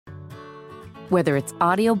Whether it's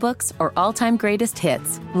audiobooks or all-time greatest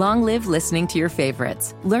hits, long live listening to your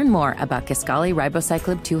favorites. Learn more about Kisqali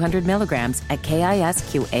Ribociclib 200 milligrams at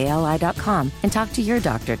KISQALI.com and talk to your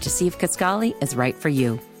doctor to see if Kisqali is right for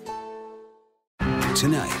you.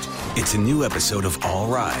 Tonight, it's a new episode of All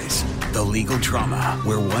Rise, the legal drama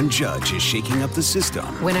where one judge is shaking up the system.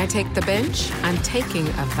 When I take the bench, I'm taking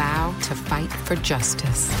a vow to fight for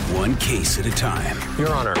justice. One case at a time.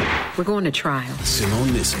 Your Honor. We're going to trial. Simone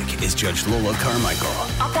Missick is Judge Lola Carmichael.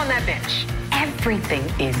 Up on that bench. Everything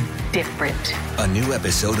is different. A new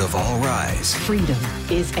episode of All Rise. Freedom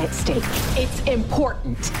is at stake. It's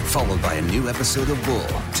important. Followed by a new episode of Bull,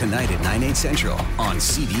 tonight at 9/8 Central on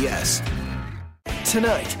CBS.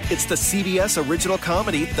 Tonight, it's the CBS original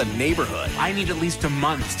comedy, The Neighborhood. I need at least a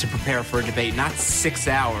month to prepare for a debate, not 6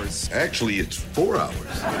 hours. Actually, it's 4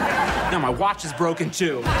 hours. No, my watch is broken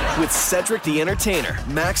too. With Cedric the Entertainer,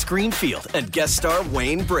 Max Greenfield, and guest star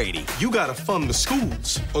Wayne Brady. You gotta fund the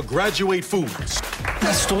schools or graduate fools.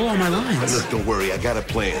 I stole all my lines. Look, don't worry, I got a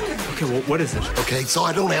plan. Okay, well, what is it? Okay, so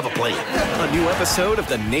I don't have a plan. A new episode of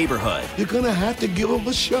The Neighborhood. You're gonna have to give them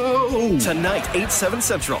a show. Tonight, 8/7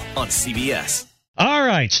 Central on CBS. All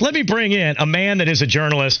right, so let me bring in a man that is a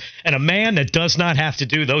journalist and a man that does not have to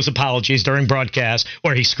do those apologies during broadcasts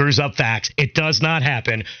where he screws up facts. It does not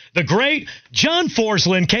happen. The great John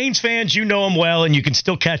Forslund. Canes fans, you know him well, and you can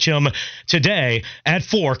still catch him today at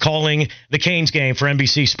 4 calling the Canes game for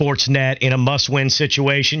NBC Sports Net in a must-win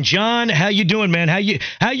situation. John, how you doing, man? How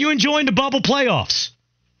you enjoying the bubble playoffs?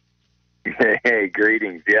 Hey,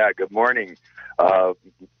 greetings. Yeah, good morning.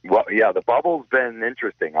 Well, yeah, the bubble's been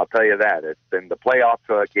interesting. I'll tell you that. It's been the playoff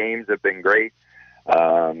games have been great.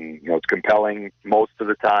 It's compelling most of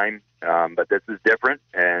the time, but this is different.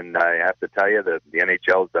 And I have to tell you that the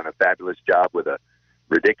NHL has done a fabulous job with a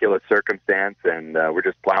ridiculous circumstance, and we're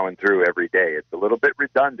just plowing through every day. It's a little bit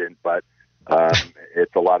redundant, but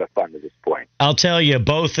it's a lot of fun at this point. I'll tell you,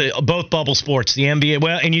 both bubble sports, the NBA,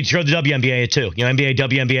 well, and you throw the WNBA too. NBA,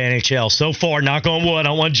 WNBA, NHL. So far, knock on wood, I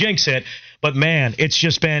don't want to jinx it. But, man, it's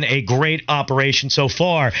just been a great operation so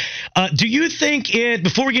far. Do you think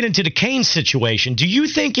before we get into the Canes situation, do you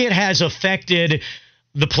think it has affected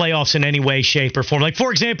the playoffs in any way, shape, or form? Like, for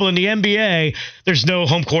example, in the NBA, there's no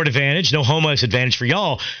home court advantage, no home ice advantage for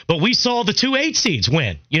y'all. But we saw the 2 8 seeds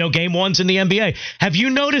win, game ones in the NBA. Have you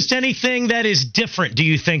noticed anything that is different, do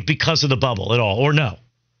you think, because of the bubble at all, or no?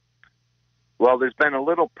 Well, there's been a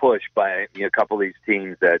little push by a couple of these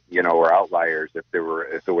teams that were outliers. If there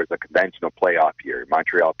was a conventional playoff year,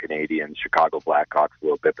 Montreal Canadiens, Chicago Blackhawks a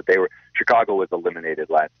little bit, but Chicago was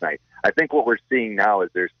eliminated last night. I think what we're seeing now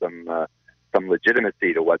is there's some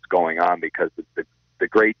legitimacy to what's going on because the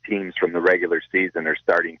great teams from the regular season are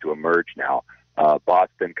starting to emerge now.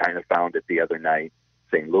 Boston kind of found it the other night.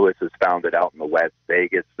 St. Louis has found it out in the West.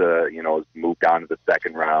 Vegas, has moved on to the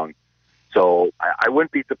second round. So I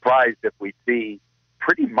wouldn't be surprised if we see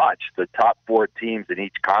pretty much the top 4 teams in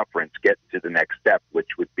each conference get to the next step, which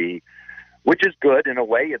is good in a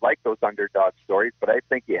way. You'd like those underdog stories, but I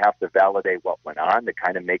think you have to validate what went on to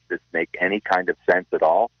kind of make this make any kind of sense at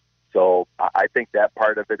all. So I think that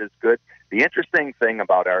part of it is good. The interesting thing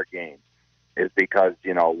about our game is because,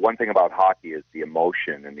 one thing about hockey is the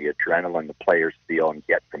emotion and the adrenaline the players feel and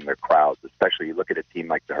get from their crowds, especially you look at a team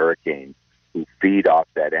like the Hurricanes, who feed off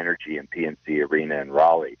that energy in PNC Arena in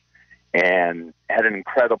Raleigh, and had an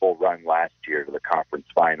incredible run last year to the conference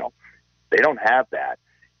final. They don't have that,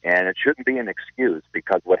 and it shouldn't be an excuse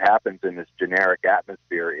because what happens in this generic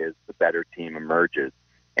atmosphere is the better team emerges.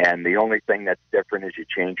 And the only thing that's different is you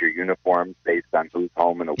change your uniforms based on who's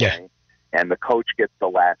home and away, Yeah. and the coach gets the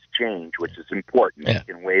last change, which is important. Yeah. He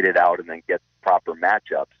can wait it out and then get proper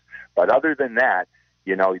matchups. But other than that,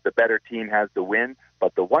 the better team has the win.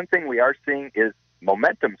 But the one thing we are seeing is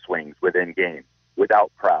momentum swings within games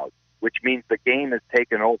without crowds, which means the game is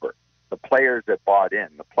taken over. The players have bought in.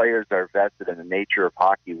 The players are vested in the nature of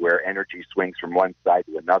hockey where energy swings from one side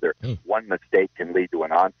to another. One mistake can lead to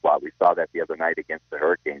an onslaught. We saw that the other night against the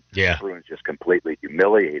Hurricanes. Yeah. The Bruins just completely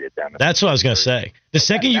humiliated them. That's what I was going to say. That's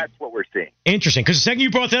what we're seeing. Interesting, because the second you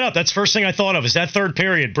brought that up, that's the first thing I thought of is that third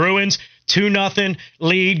period. Bruins, 2-0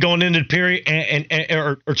 lead going into the period,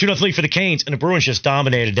 or 2-0 lead for the Canes, and the Bruins just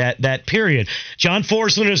dominated that period. John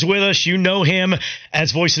Forslund is with us. You know him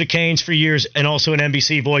as voice of the Canes for years and also an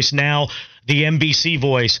NBC voice, now the NBC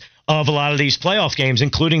voice of a lot of these playoff games,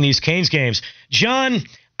 including these Canes games. John,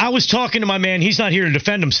 I was talking to my man. He's not here to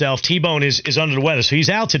defend himself. T-Bone is under the weather, so he's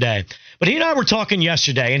out today. But he and I were talking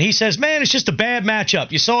yesterday, and he says, man, it's just a bad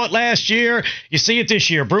matchup. You saw it last year. You see it this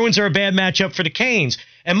year. Bruins are a bad matchup for the Canes.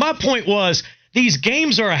 And my point was, these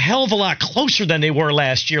games are a hell of a lot closer than they were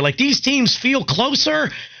last year. Like, these teams feel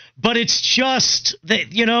closer, but it's just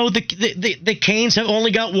that, the Canes have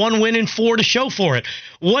only got 1 win in 4 to show for it.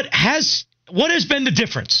 What has been the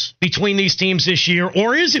difference between these teams this year, or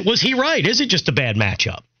was he right? Is it just a bad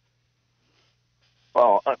matchup?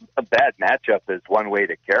 Well, a bad matchup is one way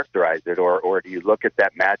to characterize it, or do you look at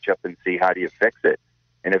that matchup and see how do you fix it?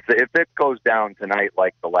 And if it goes down tonight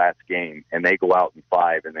like the last game, and they go out in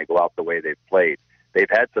 5 and they go out the way they've played, they've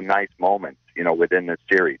had some nice moments, within the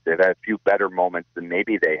series. They've had a few better moments than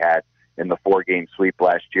maybe they had in the 4-game sweep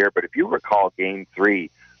last year. But if you recall Game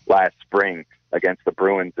 3 last spring against the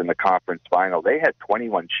Bruins in the conference final, they had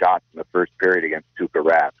 21 shots in the first period against Tuukka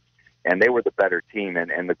Rask, and they were the better team,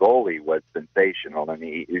 and the goalie was sensational. I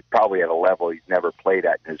mean, he's probably at a level he's never played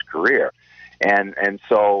at in his career. And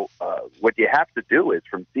so what you have to do is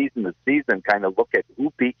from season to season kind of look at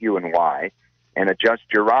who beat you and why and adjust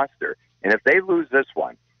your roster. And if they lose this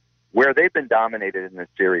one, where they've been dominated in this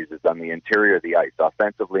series is on the interior of the ice,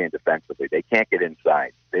 offensively and defensively. They can't get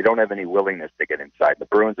inside. They don't have any willingness to get inside. The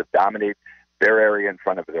Bruins have dominated their area in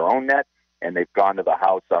front of their own net, and they've gone to the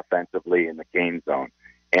house offensively in the Kane zone.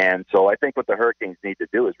 And so I think what the Hurricanes need to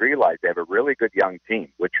do is realize they have a really good young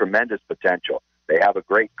team with tremendous potential. They have a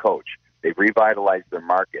great coach. They've revitalized their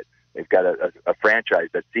market. They've got a franchise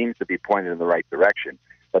that seems to be pointed in the right direction.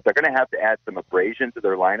 But they're going to have to add some abrasion to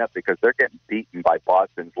their lineup because they're getting beaten by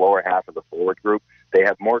Boston's lower half of the forward group. They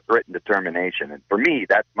have more grit and determination. And for me,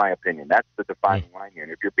 that's my opinion. That's the defining line here.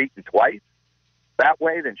 And if you're beaten twice that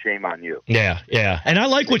way, then shame on you. Yeah. And I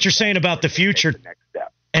like what you're saying about the future. Next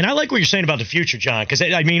step. And I like what you're saying about the future, John, because,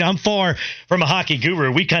 I'm far from a hockey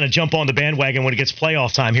guru. We kind of jump on the bandwagon when it gets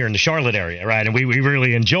playoff time here in the Charlotte area, right? And we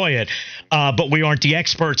really enjoy it. But we aren't the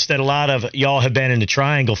experts that a lot of y'all have been in the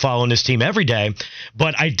Triangle following this team every day.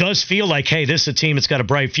 But it does feel like, hey, this is a team that's got a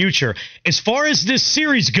bright future. As far as this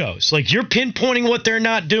series goes, like you're pinpointing what they're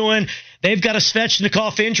not doing. They've got a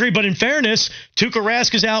Svechnikov injury. But in fairness, Tuukka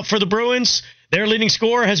Rask is out for the Bruins. Their leading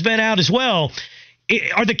scorer has been out as well.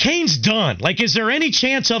 Are the Canes done? Like, is there any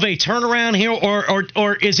chance of a turnaround here,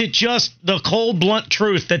 or is it just the cold, blunt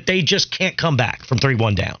truth that they just can't come back from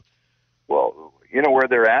 3-1 down? Well, where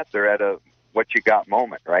they're at a what-you-got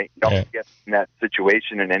moment, right? Don't get in that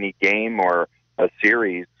situation in any game or a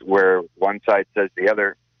series where one side says to the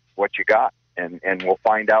other, what you got? And we'll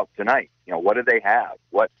find out tonight. What do they have?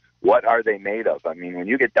 What are they made of? I mean, when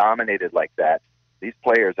you get dominated like that, these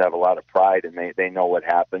players have a lot of pride, and they know what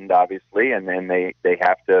happened, obviously, and then they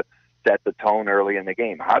have to set the tone early in the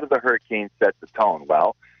game. How do the Hurricanes set the tone?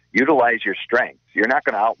 Well, utilize your strengths. You're not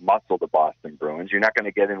going to out-muscle the Boston Bruins. You're not going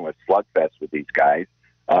to get in with slugfest with these guys,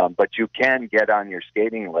 but you can get on your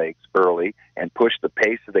skating legs early and push the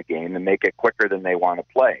pace of the game and make it quicker than they want to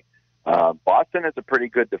play. Boston has a pretty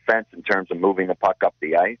good defense in terms of moving the puck up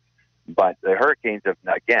the ice. But the Hurricanes have,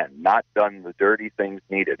 again, not done the dirty things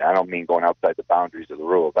needed. I don't mean going outside the boundaries of the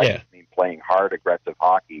rules. I just mean playing hard, aggressive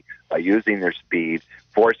hockey by using their speed,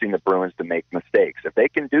 forcing the Bruins to make mistakes. If they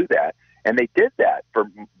can do that, and they did that for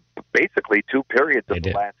basically 2 periods of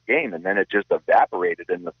the last game, and then it just evaporated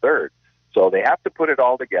in the third. So they have to put it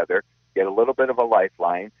all together, get a little bit of a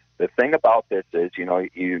lifeline. The thing about this is,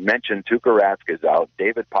 you mentioned Tuukka Rask is out.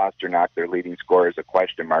 David Pastrnak, their leading scorer, is a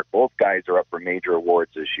question mark. Both guys are up for major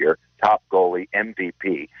awards this year, top goalie,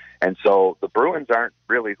 MVP. And so the Bruins aren't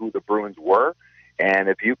really who the Bruins were. And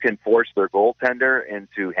if you can force their goaltender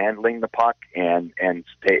into handling the puck and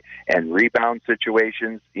rebound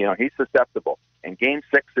situations, he's susceptible. And Game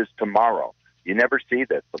 6 is tomorrow. You never see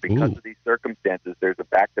this, but because of these circumstances, there's a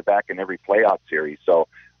back-to-back in every playoff series. So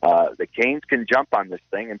the Canes can jump on this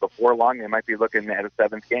thing, and before long, they might be looking at a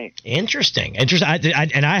 7th game. Interesting.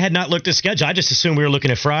 I had not looked at the schedule. I just assumed we were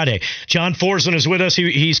looking at Friday. John Forslund is with us.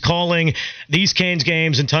 He's calling these Canes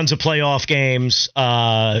games and tons of playoff games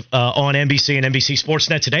on NBC and NBC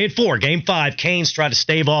Sportsnet today at 4. Game 5, Canes try to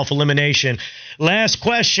stave off elimination. Last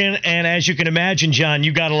question, and as you can imagine, John,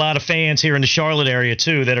 you got a lot of fans here in the Charlotte area,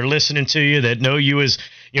 too, that are listening to you, that know you as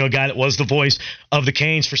a guy that was the voice of the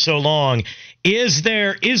Canes for so long. Is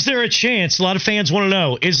there a chance, a lot of fans want to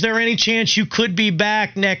know, is there any chance you could be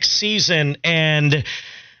back next season? And,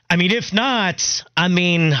 if not,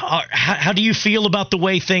 how do you feel about the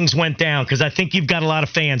way things went down? Because I think you've got a lot of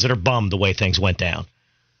fans that are bummed the way things went down.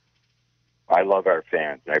 I love our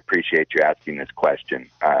fans. I appreciate you asking this question.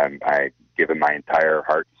 I've given my entire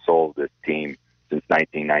heart and soul to this team since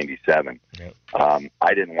 1997. Yep.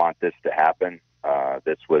 I didn't want this to happen.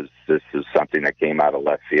 This is something that came out of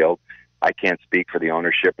left field. I can't speak for the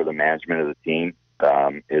ownership or the management of the team.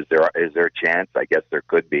 Is there a chance? I guess there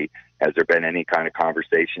could be. Has there been any kind of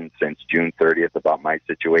conversation since June 30th about my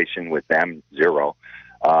situation with them? Zero.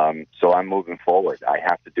 So I'm moving forward. I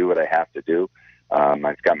have to do what I have to do.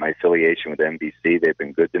 I've got my affiliation with NBC. They've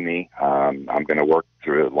been good to me. I'm going to work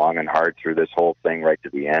through long and hard through this whole thing right to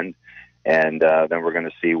the end, and then we're going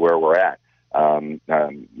to see where we're at.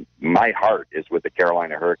 My heart is with the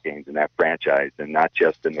Carolina Hurricanes and that franchise, and not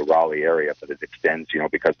just in the Raleigh area, but it extends,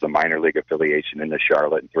 because of the minor league affiliation into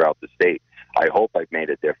Charlotte and throughout the state. I hope I've made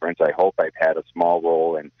a difference. I hope I've had a small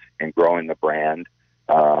role in growing the brand.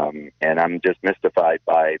 And I'm just mystified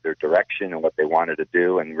by their direction and what they wanted to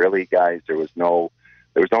do. And really, guys, there was no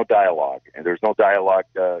dialogue, and there's no dialogue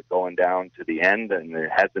going down to the end, and there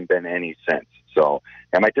hasn't been any since. So,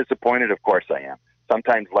 am I disappointed? Of course I am.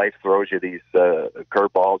 Sometimes life throws you these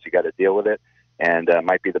curveballs. You got to deal with it, and it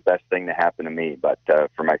might be the best thing to happen to me. But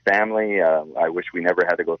for my family, I wish we never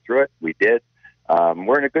had to go through it. We did.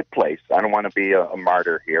 We're in a good place. I don't want to be a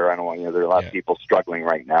martyr here. I don't want, there are a lot of people struggling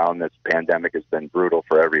right now, and this pandemic has been brutal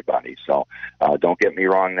for everybody. So don't get me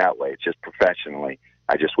wrong that way. It's just professionally.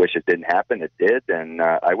 I just wish it didn't happen. It did, and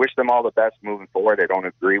I wish them all the best moving forward. I don't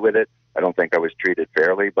agree with it. I don't think I was treated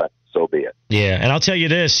fairly, but so be it. Yeah, and I'll tell you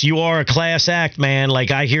this. You are a class act, man.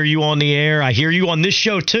 Like, I hear you on the air. I hear you on this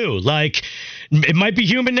show, too. Like, it might be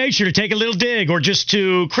human nature to take a little dig or just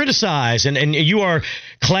to criticize, and you are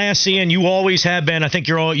classy, and you always have been. I think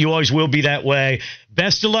you always will be that way.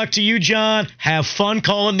 Best of luck to you, John. Have fun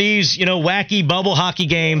calling these, wacky bubble hockey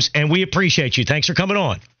games, and we appreciate you. Thanks for coming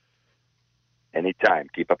on. Anytime.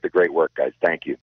 Keep up the great work, guys. Thank you.